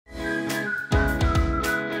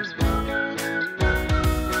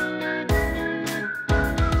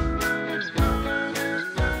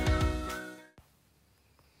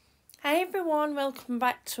everyone, welcome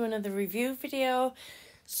back to another review video.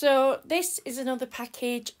 So this is another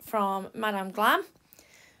package from Madam Glam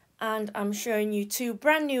and I'm showing you two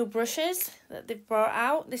brand new brushes that they've brought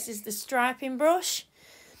out. This is the striping brush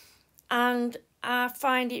and I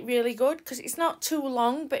find it really good because it's not too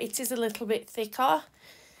long but it is a little bit thicker,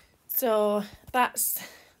 so that's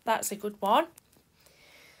a good one.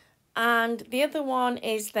 And the other one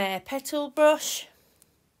is their petal brush.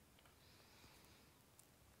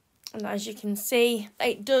 And as you can see,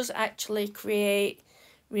 it does actually create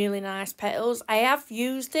really nice petals. I have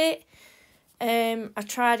used it. I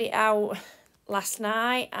tried it out last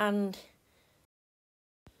night and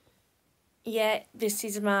yeah, this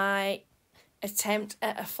is my attempt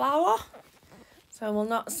at a flower. So I will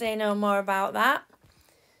not say no more about that.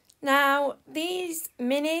 Now, these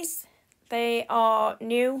minis, they are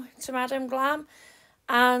new to Madam Glam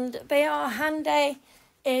and they are handy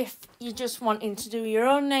if you're just wanting to do your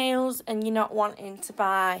own nails and you're not wanting to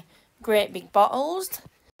buy great big bottles.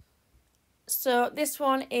 So this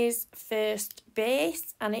one is First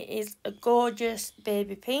Base and it is a gorgeous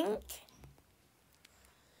baby pink.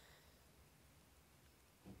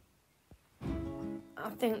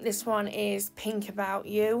 I think this one is Pink About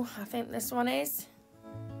You. I think this one is.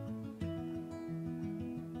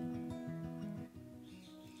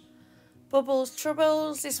 Bubbles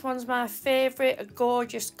Troubles, this one's my favourite, a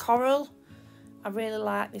gorgeous coral. I really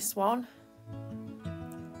like this one.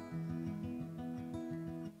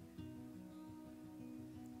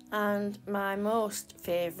 And my most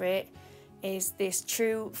favourite is this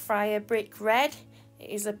True Fire Brick Red. It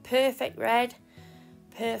is a perfect red,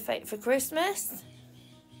 perfect for Christmas.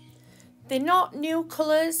 They're not new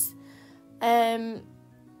colours that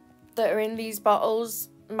are in these bottles.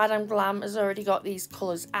 Madam Glam has already got these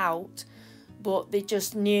colours out, but they're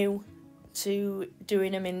just new to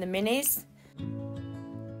doing them in the minis.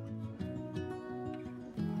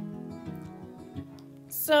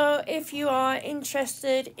 So if you are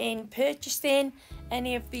interested in purchasing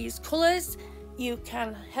any of these colours, you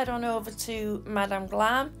can head on over to Madam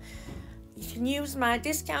Glam. You can use my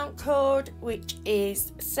discount code, which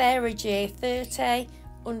is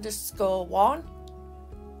SarahJ30_1,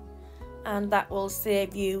 and that will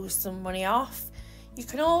save you some money off. You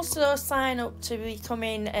can also sign up to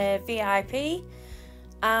becoming a VIP,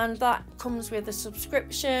 and that comes with a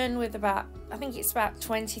subscription with about, I think it's about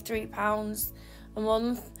 £23 a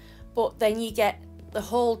month, but then you get the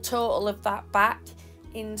whole total of that back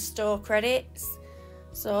in store credits.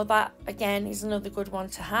 So that again is another good one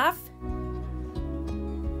to have.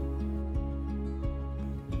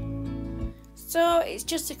 So it's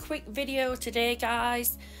just a quick video today,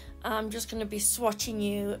 guys. I'm just going to be swatching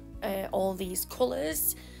you all these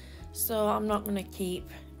colours, so I'm not going to keep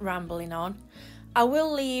rambling on. I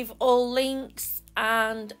will leave all links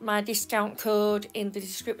and my discount code in the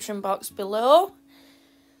description box below.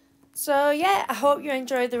 So yeah, I hope you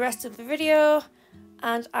enjoy the rest of the video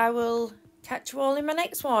and I will catch you all in my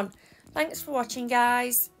next one. Thanks for watching,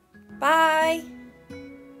 guys. Bye.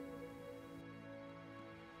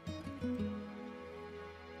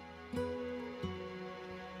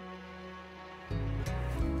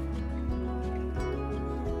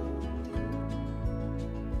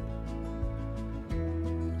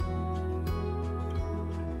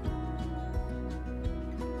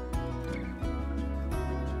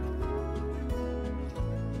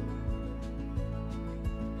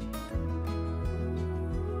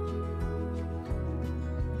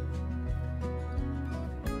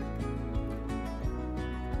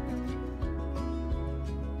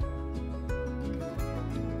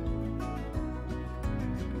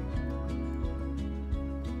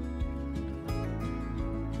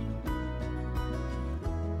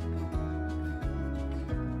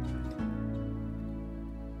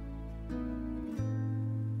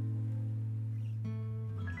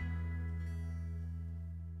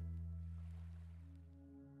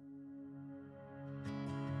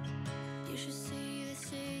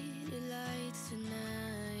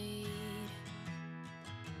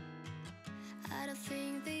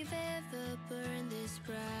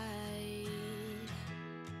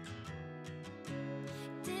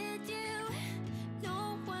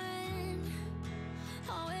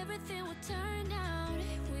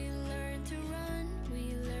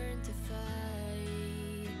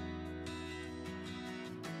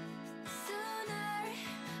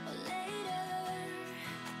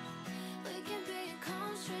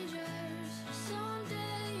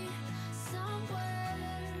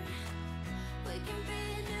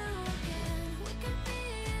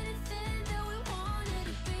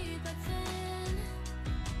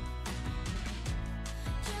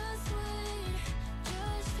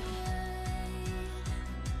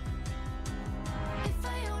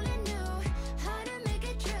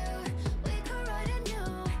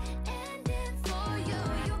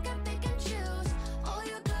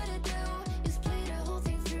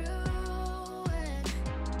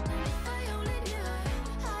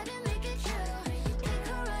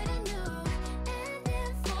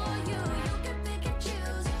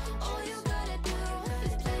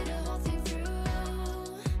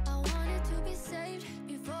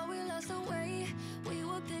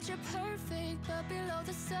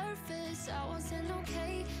 I wasn't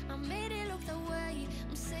okay. I made it look the way.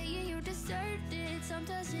 I'm saying you deserved it.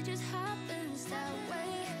 Sometimes it just happens that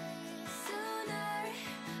way. Sooner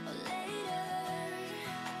or later,